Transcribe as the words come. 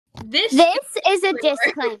This is a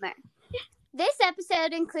disclaimer. This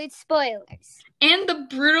episode includes spoilers. And the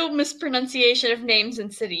brutal mispronunciation of names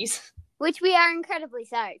and cities. Which we are incredibly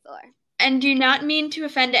sorry for. And do not mean to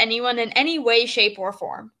offend anyone in any way, shape, or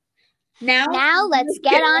form. Now let's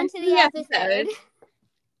get on to the episode.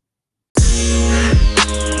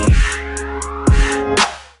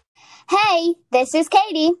 Hey, this is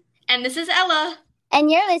Katie. And this is Ella. And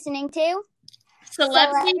you're listening to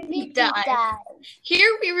Celebrity Deep Dive.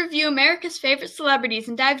 Here we review America's favorite celebrities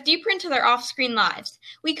and dive deeper into their off-screen lives.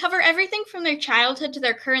 We cover everything from their childhood to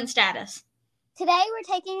their current status. Today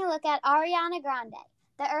we're taking a look at Ariana Grande,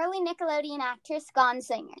 the early Nickelodeon actress, gone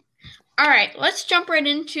singer. All right, let's jump right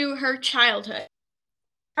into her childhood.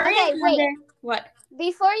 Okay, wait. What?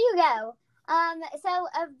 Before you go,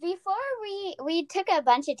 before we took a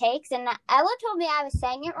bunch of takes, and Ella told me I was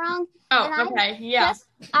saying it wrong. Oh, okay, yeah.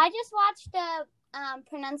 I just watched the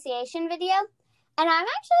pronunciation video, and I'm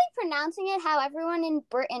actually pronouncing it how everyone in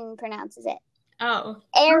Britain pronounces it. Oh.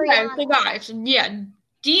 Ariana. Okay, so guys,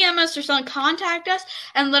 DM us or something, contact us,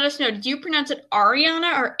 and let us know, do you pronounce it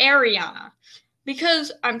Ariana or Ariana?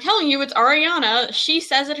 Because I'm telling you, it's Ariana. She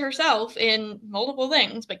says it herself in multiple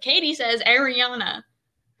things, but Katie says Ariana.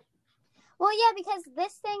 Well, yeah, because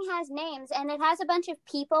this thing has names, and it has a bunch of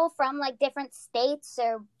people from, different states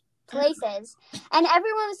or places, and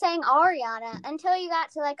everyone was saying Ariana until you got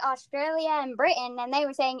to, Australia and Britain, and they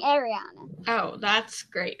were saying Ariana. Oh, that's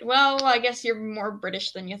great. Well, I guess you're more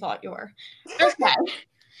British than you thought you were. Okay.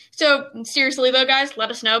 So, seriously, though, guys,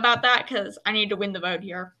 let us know about that, because I need to win the vote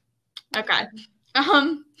here. Okay.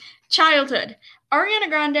 Childhood. Ariana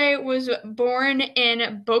Grande was born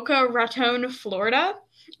in Boca Raton, Florida,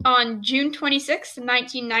 on June 26,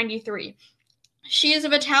 1993. She is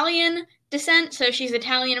of Italian descent, so she's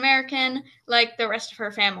Italian-American, like the rest of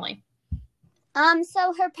her family.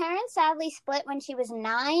 So her parents sadly split when she was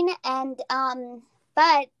 9, and,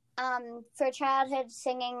 for childhood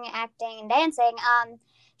singing, acting, and dancing,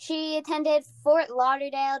 she attended Fort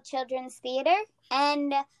Lauderdale Children's Theater,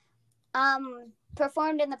 and,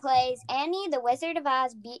 performed in the plays Annie, The Wizard of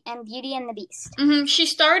Oz, and Beauty and the Beast. Mm-hmm. She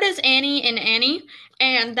starred as Annie in Annie,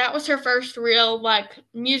 and that was her first real,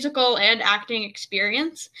 musical and acting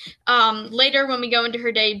experience. Later, when we go into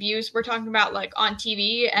her debuts, we're talking about, on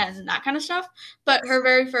TV and that kind of stuff. But her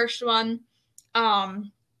very first one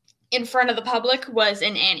in front of the public was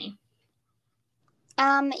in Annie.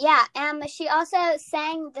 She also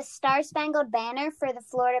sang the Star-Spangled Banner for the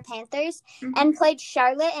Florida Panthers, and played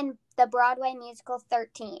Charlotte in the Broadway musical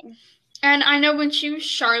 13. And I know when she was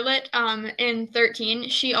Charlotte in 13,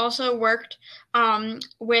 she also worked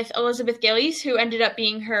with Elizabeth Gillies, who ended up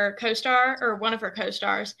being her co-star, or one of her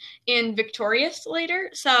co-stars, in Victorious later.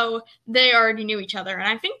 So they already knew each other. And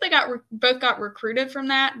I think they both got recruited from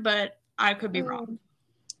that, but I could be wrong.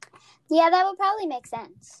 Yeah, that would probably make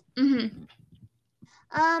sense. Mm-hmm.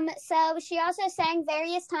 So she also sang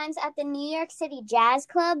various times at the New York City Jazz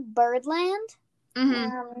Club, Birdland,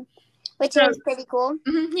 which is pretty cool.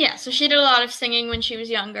 Mm-hmm, yeah, so she did a lot of singing when she was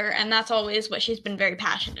younger, and that's always what she's been very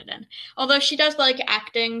passionate in. Although she does like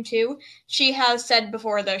acting, too. She has said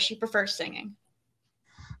before, though, she prefers singing.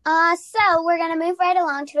 So we're going to move right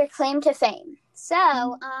along to her claim to fame.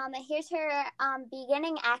 So, here's her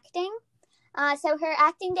beginning acting. So her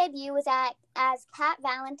acting debut was as Cat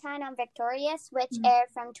Valentine on Victorious, which aired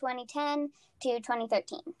from 2010 to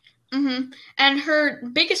 2013. Mm-hmm. And her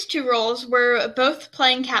biggest two roles were both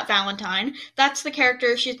playing Cat Valentine. That's the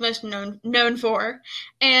character she's most known for.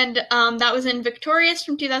 And that was in Victorious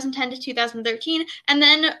from 2010 to 2013. And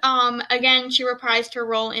then, again, she reprised her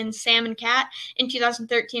role in Sam and Cat in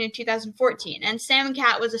 2013 and 2014. And Sam and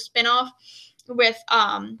Cat was a spinoff with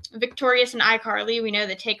Victorious and iCarly. We know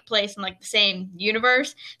they take place in the same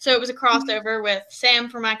universe, so it was a crossover with Sam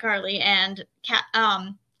from iCarly and Cat,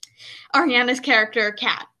 Ariana's character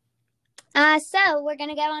Cat. So we're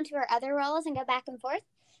gonna go on to her other roles and go back and forth.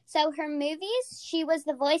 So her movies, she was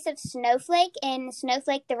the voice of Snowflake in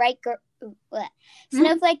Snowflake the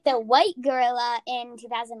White Gorilla in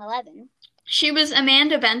 2011. She was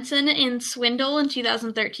Amanda Benson in Swindle in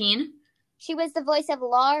 2013. She was the voice of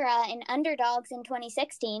Laura in Underdogs in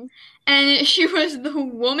 2016. And she was the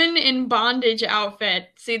woman in bondage outfit.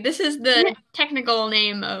 See, this is the technical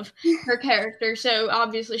name of her character, so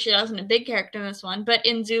obviously she wasn't a big character in this one, but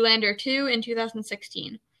in Zoolander 2 in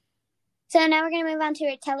 2016. So now we're going to move on to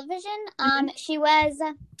her television. She was,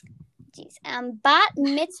 Bat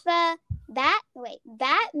Mitzvah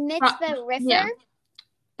Riffer. Yeah.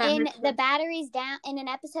 in an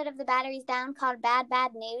episode of The Batteries Down called Bad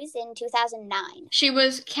Bad News in 2009. She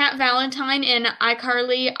was Cat Valentine in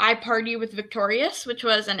iCarly I Party with Victorious, which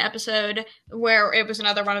was an episode where it was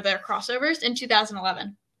another one of their crossovers in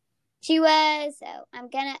 2011. She voiced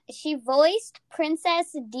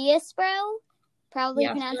Princess Diaspro, probably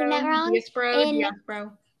pronouncing that wrong.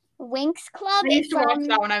 Diaspro. Winx Club. I used to watch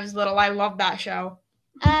that when I was little. I loved that show.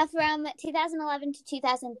 From 2011 to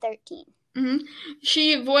 2013. Mm-hmm.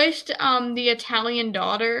 She voiced the Italian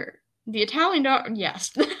daughter. The Italian daughter,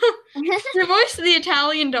 yes. She voiced the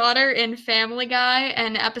Italian daughter in Family Guy,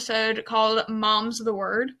 an episode called Mom's the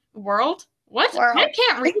World. What? World. I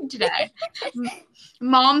can't read today.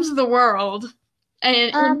 Mom's the World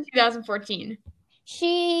in 2014.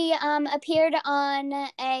 She appeared on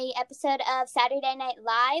a episode of Saturday Night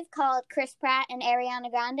Live called Chris Pratt and Ariana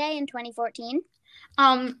Grande in 2014.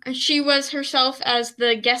 She was herself as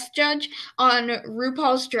the guest judge on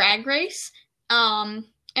RuPaul's Drag Race, an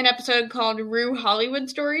episode called Ru Hollywood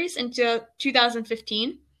Stories in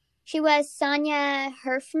 2015. She was Sonia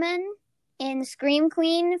Herfman in Scream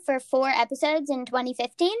Queen for 4 episodes in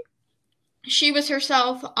 2015. She was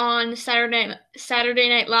herself on Saturday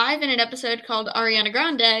Night Live in an episode called Ariana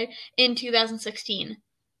Grande in 2016.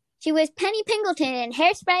 She was Penny Pingleton in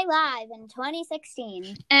Hairspray Live in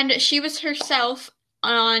 2016. And she was herself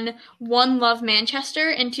on One Love Manchester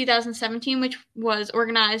in 2017, which was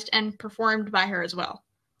organized and performed by her as well.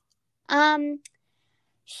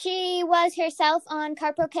 She was herself on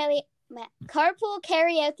Carpool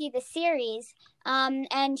Karaoke, the series,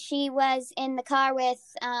 and she was in the car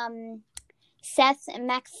with Seth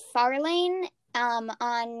MacFarlane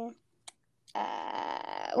on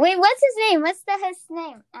wait, what's his name? What's his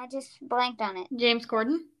name? I just blanked on it. James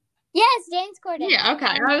Corden? Yes, James Corden. Yeah, okay.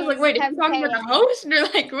 I was like, wait, is he talking about the host? Or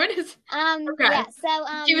like, what is... Okay. Yeah, so...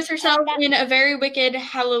 she was herself in A Very Wicked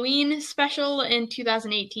Halloween special in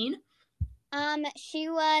 2018. She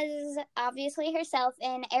was obviously herself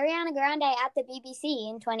in Ariana Grande at the BBC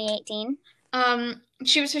in 2018.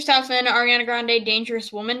 She was herself in Ariana Grande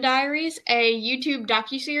Dangerous Woman Diaries, a YouTube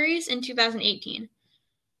docuseries in 2018.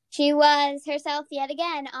 She was herself yet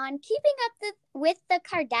again on Keeping Up with the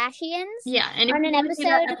Kardashians. Yeah, and on an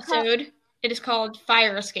episode, it is called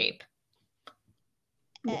Fire Escape.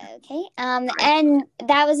 Okay, and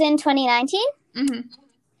that was in 2019. Mm-hmm.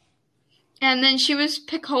 And then she was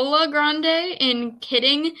Piccola Grande in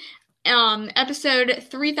Kidding, episode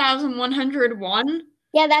 3101.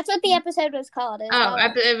 Yeah, that's what the episode was called.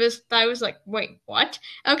 I was like, wait, what?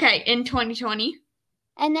 Okay, in 2020.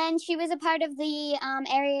 And then she was a part of the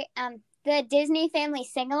Disney Family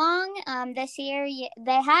Sing-Along. This year,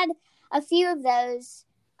 they had a few of those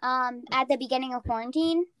at the beginning of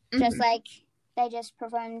quarantine, just like they just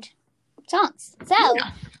performed songs. So,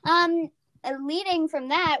 leading from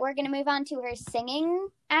that, we're going to move on to her singing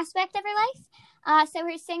aspect of her life. So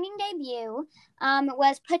her singing debut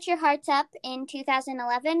was Put Your Hearts Up in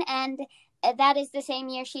 2011, and that is the same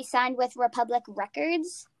year she signed with Republic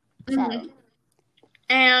Records. So.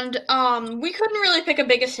 And we couldn't really pick a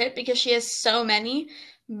biggest hit because she has so many.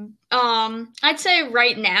 I'd say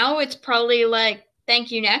right now it's probably like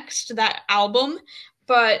Thank You Next, that album.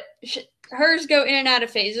 But hers go in and out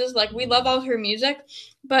of phases. Like, we love all her music,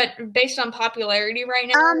 but based on popularity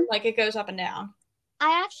right now, like, it goes up and down.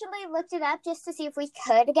 I actually looked it up just to see if we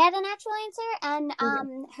could get an actual answer, and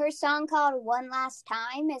her song called One Last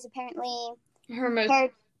Time is apparently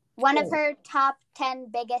one of her top 10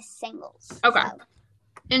 biggest singles. Okay. So.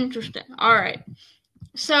 Interesting. All right.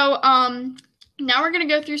 So, now we're going to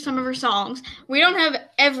go through some of her songs. We don't have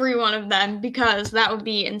every one of them because that would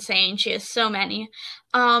be insane. She has so many.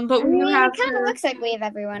 But we have... It kind of looks like we have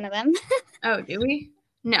every one of them. Oh, do we?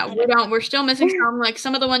 No, we don't. We're still missing some. Like,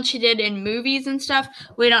 some of the ones she did in movies and stuff,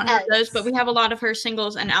 we don't have those, but we have a lot of her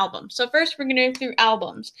singles and albums. So first, we're going to go through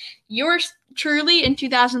albums. Yours Truly in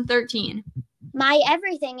 2013. My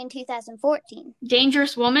Everything in 2014.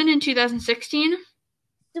 Dangerous Woman in 2016.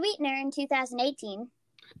 Sweetener in 2018.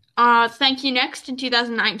 Thank You Next in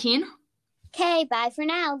 2019. Okay, Bye For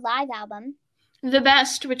Now live album. The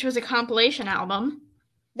Best, which was a compilation album.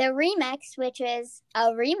 The Remix, which is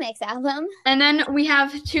a remix album. And then we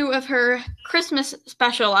have 2 of her Christmas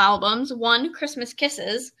special albums. One, Christmas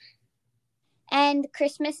Kisses. And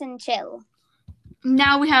Christmas and Chill.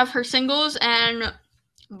 Now we have her singles, and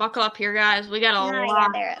buckle up here, guys. We got a lot. Yeah,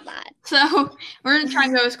 there are a lot. So we're going to try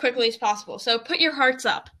and go as quickly as possible. So Put Your Hearts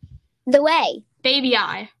Up. The Way. Baby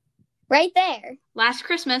I. Right There. Last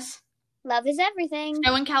Christmas. Love Is Everything.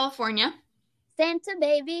 Snow in California. Santa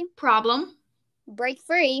Baby. Problem. Break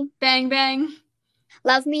Free. Bang Bang.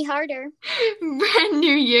 Love Me Harder. Brand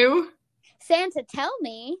New You. Santa, tell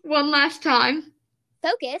me. One Last Time,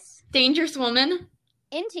 Focus. Dangerous Woman,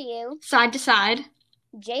 Into You. Side to Side,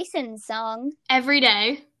 Jason's Song. Every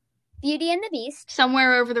Day, Beauty and the Beast.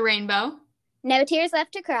 Somewhere Over the Rainbow, No Tears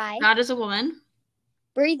Left to Cry. God is a Woman,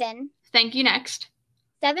 Breathe In. Thank You Next,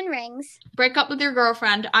 7 Rings. Break Up with Your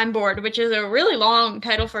Girlfriend, I'm Bored, which is a really long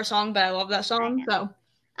title for a song, but I love that song, so.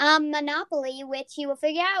 Monopoly, which you will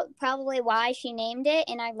figure out probably why she named it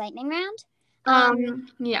in our lightning round.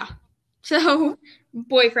 Yeah. So,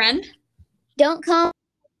 Boyfriend. Don't Call.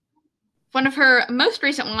 One of her most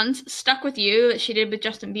recent ones, Stuck With You, that she did with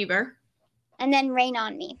Justin Bieber. And then Rain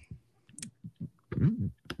on Me.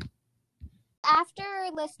 After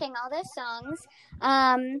listing all those songs,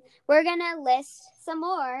 we're going to list some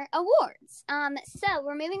more awards. So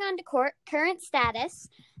we're moving on to current status.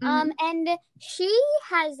 And she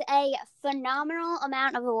has a phenomenal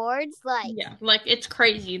amount of awards. It's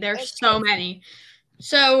crazy. There's so many.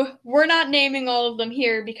 So we're not naming all of them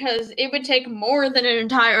here because it would take more than an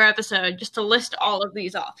entire episode just to list all of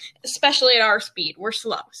these off, especially at our speed. We're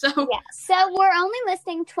slow. So we're only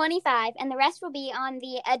listing 25, and the rest will be on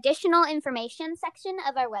the additional information section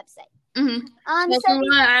of our website. So if you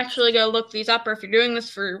want to actually go look these up, or if you're doing this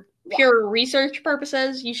for pure research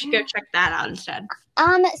purposes, you should go check that out instead.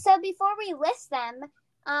 So before we list them,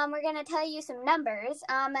 we're going to tell you some numbers.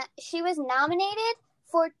 She was nominated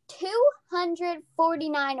for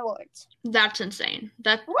 249 awards. That's insane.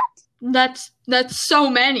 That's so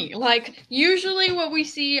many. Like, usually what we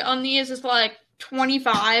see on these is like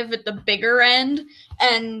 25 at the bigger end,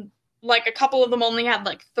 and like a couple of them only had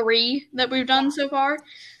like 3 that we've done so far.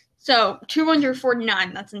 So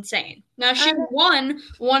 249, that's insane. Now she won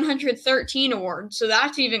 113 awards, so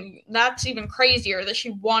that's even crazier that she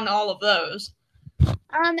won all of those.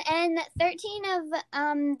 And 13 of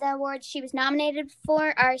the awards she was nominated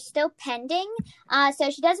for are still pending. So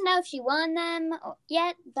she doesn't know if she won them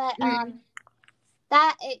yet, but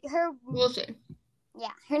we'll see.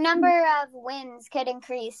 Yeah, her number of wins could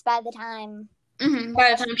increase by the time.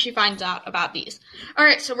 By the time she finds out about these. All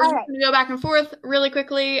right, so we're just going to go back and forth really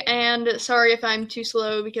quickly, and sorry if I'm too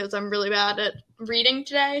slow because I'm really bad at reading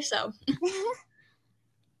today, so.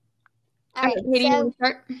 All right, Katie, you want to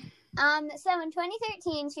start? So in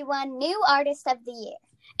 2013, she won New Artist of the Year.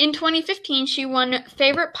 In 2015, she won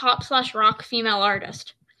Favorite Pop/Rock Female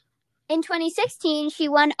Artist. In 2016, she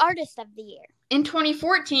won Artist of the Year. In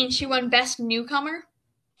 2014, she won Best Newcomer.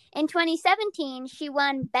 In 2017, she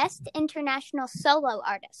won Best International Solo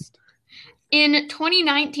Artist. In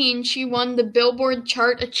 2019, she won the Billboard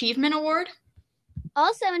Chart Achievement Award.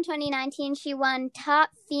 Also in 2019, she won Top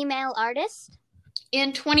Female Artist.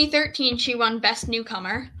 In 2013, she won Best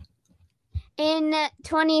Newcomer. In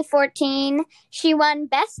 2014, she won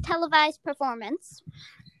Best Televised Performance.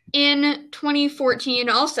 In 2014,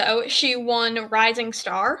 also, she won Rising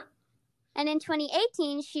Star. And in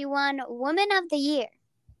 2018, she won Woman of the Year.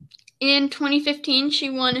 In 2015, she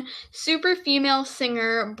won Super Female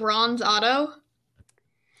Singer Bronze Auto.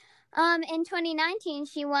 In 2019,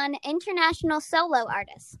 she won International Solo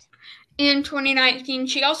Artist. In 2019,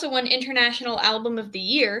 she also won International Album of the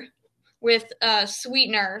Year with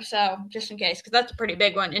Sweetener, so just in case, because that's a pretty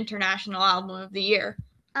big one, International Album of the Year.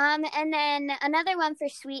 And then another one for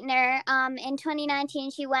Sweetener. In 2019,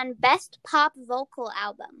 she won Best Pop Vocal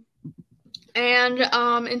Album. And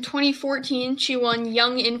in 2014, she won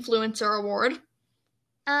Young Influencer Award.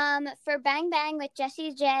 For Bang Bang with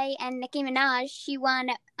Jessie J and Nicki Minaj, she won,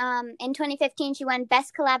 in 2015, she won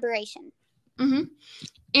Best Collaboration.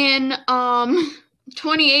 In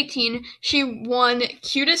 2018, she won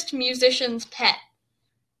Cutest Musician's Pet.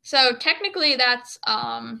 So technically that's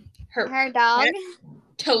her dog. Pet,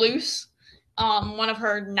 Toulouse, one of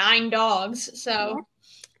her 9 dogs. So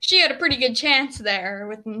she had a pretty good chance there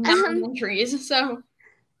with 9 entries. So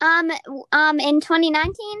in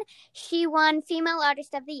 2019, she won Female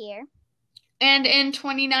Artist of the Year. And in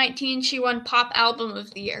 2019, she won Pop Album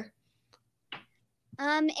of the Year.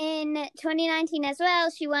 In 2019 as well,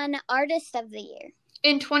 she won Artist of the Year.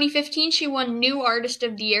 In 2015, she won New Artist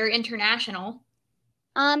of the Year International.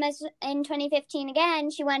 As in 2015 again,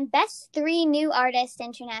 she won Best 3 New Artist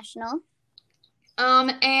International.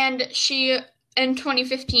 And in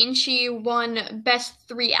 2015, she won Best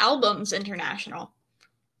 3 Albums International.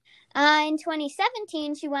 In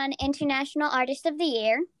 2017, she won International Artist of the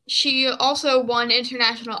Year. She also won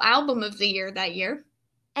International Album of the Year that year.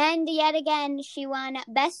 And yet again, she won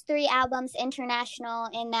Best 3 Albums International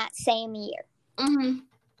in that same year.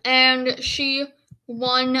 And she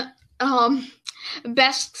won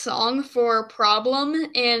Best Song for Problem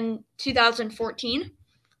in 2014.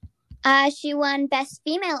 She won Best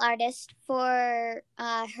Female Artist for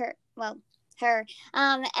her.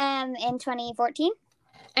 In 2014.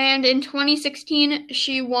 And in 2016,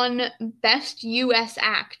 she won Best U.S.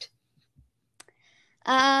 Act.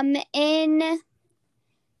 In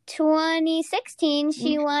 2016,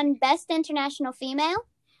 she won Best International Female.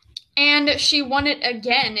 And she won it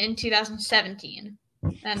again in 2017.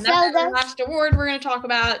 And that's the last award we're going to talk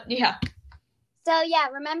about. Yeah. So, yeah,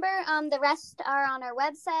 remember, the rest are on our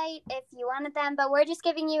website if you wanted them. But we're just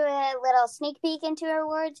giving you a little sneak peek into our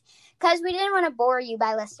awards because we didn't want to bore you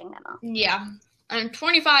by listing them all. Yeah. And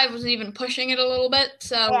 25 was even pushing it a little bit.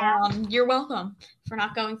 So, you're welcome for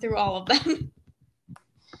not going through all of them.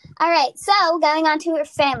 All right. So, going on to her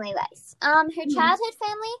family life. Her childhood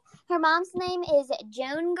family, her mom's name is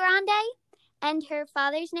Joan Grande, and her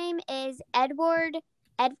father's name is Edward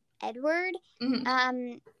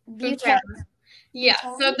Butera. Yeah,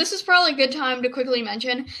 so this is probably a good time to quickly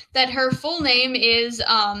mention that her full name is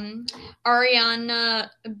Ariana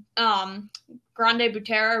Grande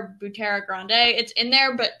Butera, Butera Grande. It's in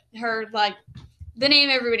there, but her, the name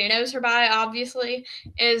everybody knows her by, obviously,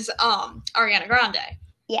 is Ariana Grande.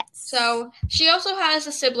 Yes. So she also has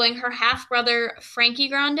a sibling, her half-brother, Frankie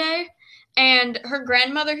Grande, and her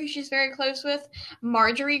grandmother, who she's very close with,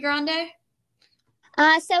 Marjorie Grande.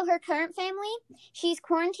 So her current family, she's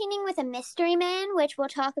quarantining with a mystery man, which we'll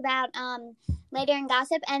talk about later in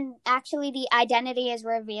Gossip, and actually the identity is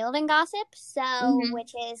revealed in Gossip,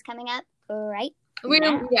 which is coming up right now. We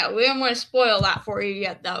don't want to spoil that for you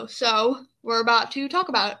yet, though, so we're about to talk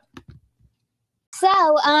about it.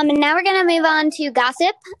 So, now we're going to move on to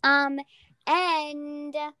Gossip, so I'm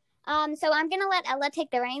going to let Ella take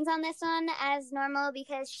the reins on this one as normal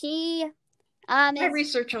because she... I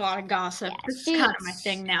research a lot of gossip. Yeah, this is kind of my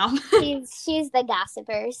thing now. she's the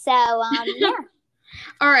gossiper. So, yeah.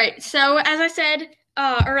 All right. So, as I said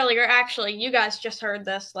earlier, actually, you guys just heard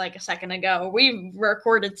this a second ago. We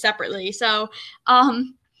recorded separately. So,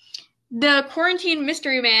 the quarantine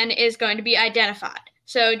mystery man is going to be identified.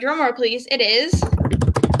 So, drumroll, please. It is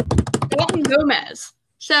Dalton Gomez.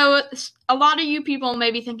 So, a lot of you people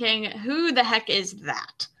may be thinking, who the heck is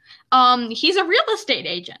that? He's a real estate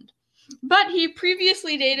agent. But he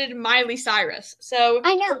previously dated Miley Cyrus. So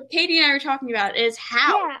I know. What Katie and I were talking about is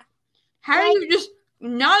how. Yeah. How do you just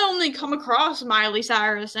not only come across Miley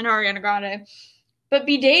Cyrus and Ariana Grande, but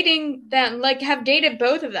be dating them, have dated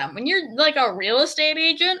both of them? When you're, a real estate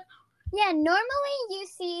agent. Yeah, normally you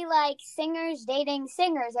see, singers dating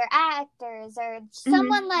singers or actors or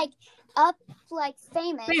someone,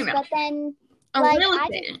 famous. But then, real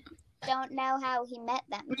estate agent. Don't know how he met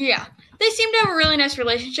them. Yeah. They seem to have a really nice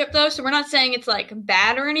relationship, though, so we're not saying it's,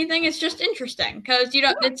 bad or anything. It's just interesting, because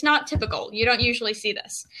it's not typical. You don't usually see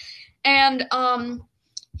this. And,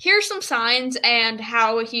 here's some signs and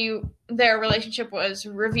how their relationship was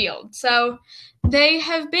revealed. So, they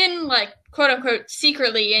have been, quote-unquote,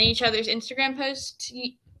 secretly in each other's Instagram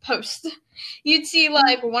posts. You'd see,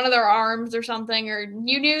 one of their arms or something, or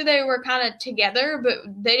you knew they were kind of together, but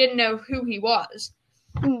they didn't know who he was.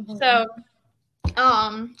 Mm-hmm. So,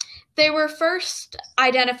 they were first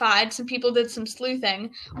identified, some people did some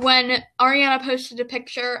sleuthing, when Ariana posted a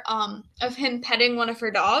picture of him petting one of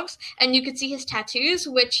her dogs, and you could see his tattoos,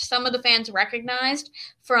 which some of the fans recognized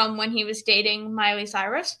from when he was dating Miley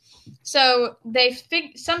Cyrus. So,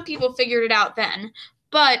 some people figured it out then,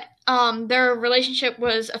 but their relationship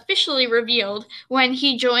was officially revealed when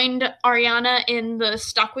he joined Ariana in the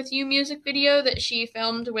Stuck With You music video that she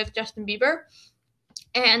filmed with Justin Bieber.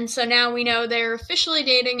 And so now we know they're officially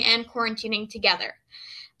dating and quarantining together.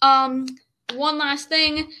 One last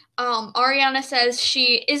thing, Ariana says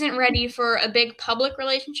she isn't ready for a big public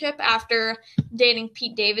relationship after dating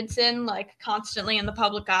Pete Davidson, constantly in the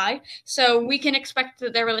public eye. So we can expect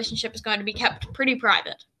that their relationship is going to be kept pretty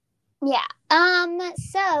private. Yeah.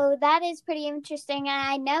 So that is pretty interesting. And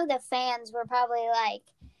I know the fans were probably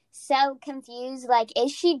so confused,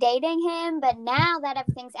 is she dating him? But now that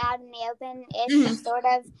everything's out in the open, it's sort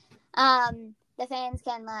of, the fans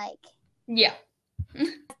can, yeah,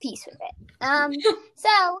 have peace with it.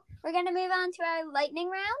 So we're going to move on to our lightning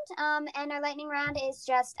round, and our lightning round is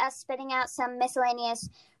just us spitting out some miscellaneous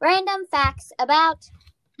random facts about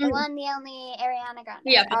the one, the only Ariana Grande.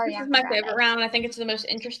 Yeah, this is my favorite round. I think it's the most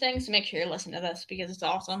interesting, so make sure you listen to this because it's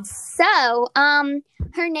awesome. So,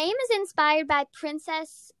 her name is inspired by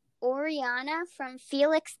Princess Oriana from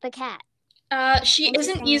Felix the Cat. She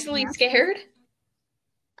isn't easily scared.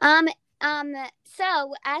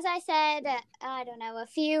 So, as I said, a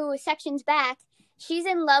few sections back, she's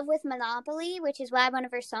in love with Monopoly, which is why one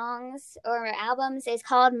of her songs or her albums is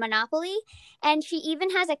called Monopoly. And she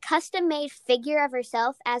even has a custom-made figure of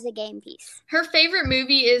herself as a game piece. Her favorite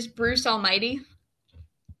movie is Bruce Almighty.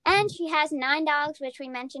 And she has 9 dogs, which we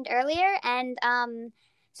mentioned earlier. And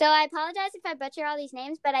so I apologize if I butcher all these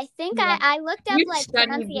names, but I think I looked up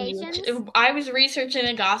pronunciations. I was researching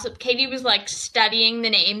the gossip. Katie was studying the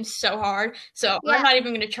names so hard. So yeah. I'm not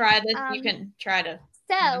even going to try this. You can try to.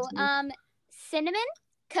 So, Cinnamon,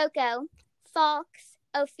 Coco, Fox,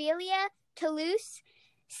 Ophelia, Toulouse,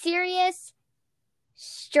 Sirius,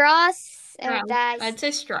 Strauss. I'd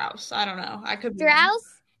say Strauss. I don't know. I could be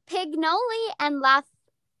Strauss, Pignoli, and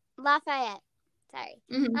Lafayette. Sorry.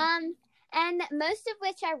 Mm-hmm. And most of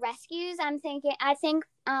which are rescues. I think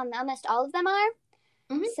almost all of them are.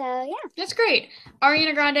 Mm-hmm. So yeah, that's great.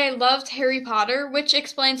 Ariana Grande loved Harry Potter, which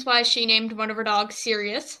explains why she named one of her dogs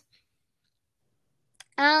Sirius.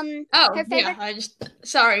 Her favorite... yeah.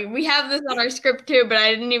 Sorry, we have this on our script too, but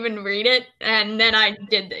I didn't even read it, and then I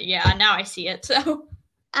did. Yeah, now I see it. So.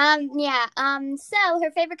 Yeah. So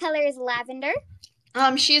her favorite color is lavender.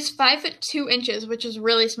 She's 5'2", which is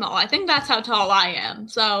really small. I think that's how tall I am.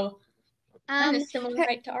 So. Kind of similar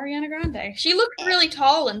height to Ariana Grande. She looks really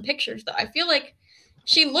tall in pictures, though. I feel like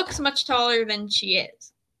she looks much taller than she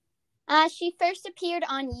is. She first appeared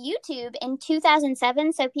on YouTube in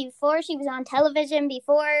 2007, so before she was on television,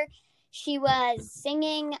 before she was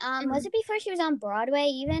singing. Was it before she was on Broadway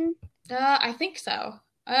even? I think so.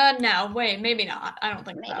 No, wait, maybe not. I don't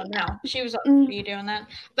think so. No, she was already doing that.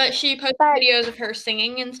 But she posted videos of her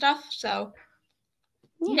singing and stuff, so...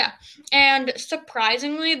 Yeah. And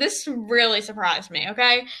surprisingly, this really surprised me,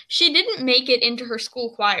 okay? She didn't make it into her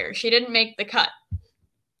school choir. She didn't make the cut.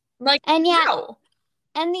 No.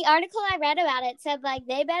 And the article I read about it said,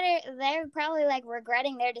 they're probably,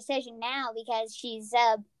 regretting their decision now because she's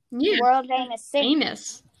world famous singer.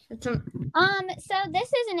 So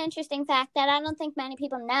this is an interesting fact that I don't think many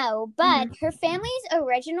people know, but her family's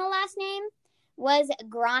original last name was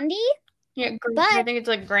Grandi. Yeah, I think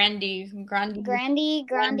it's Grandi.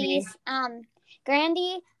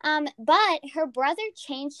 But her brother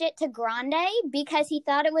changed it to Grande because he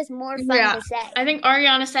thought it was more fun to say. I think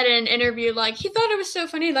Ariana said in an interview, he thought it was so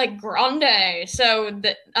funny, Grande. So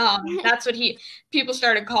that that's what people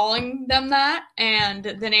started calling them that, and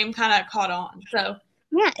the name kind of caught on. So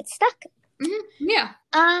yeah, it stuck. Mm-hmm. Yeah.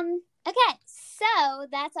 Okay. So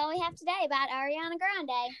that's all we have today about Ariana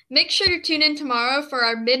Grande. Make sure to tune in tomorrow for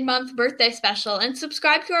our mid-month birthday special and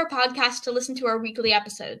subscribe to our podcast to listen to our weekly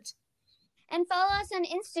episodes. And follow us on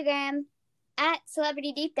Instagram at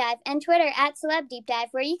Celebrity Deep Dive and Twitter at Celeb Deep Dive,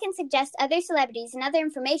 where you can suggest other celebrities and other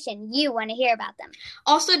information you want to hear about them.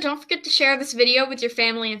 Also, don't forget to share this video with your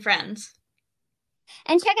family and friends.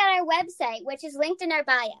 And check out our website, which is linked in our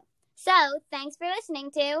bio. So, thanks for listening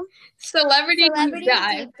to Celebrity Deep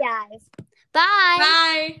Dive. Bye.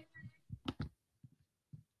 Bye.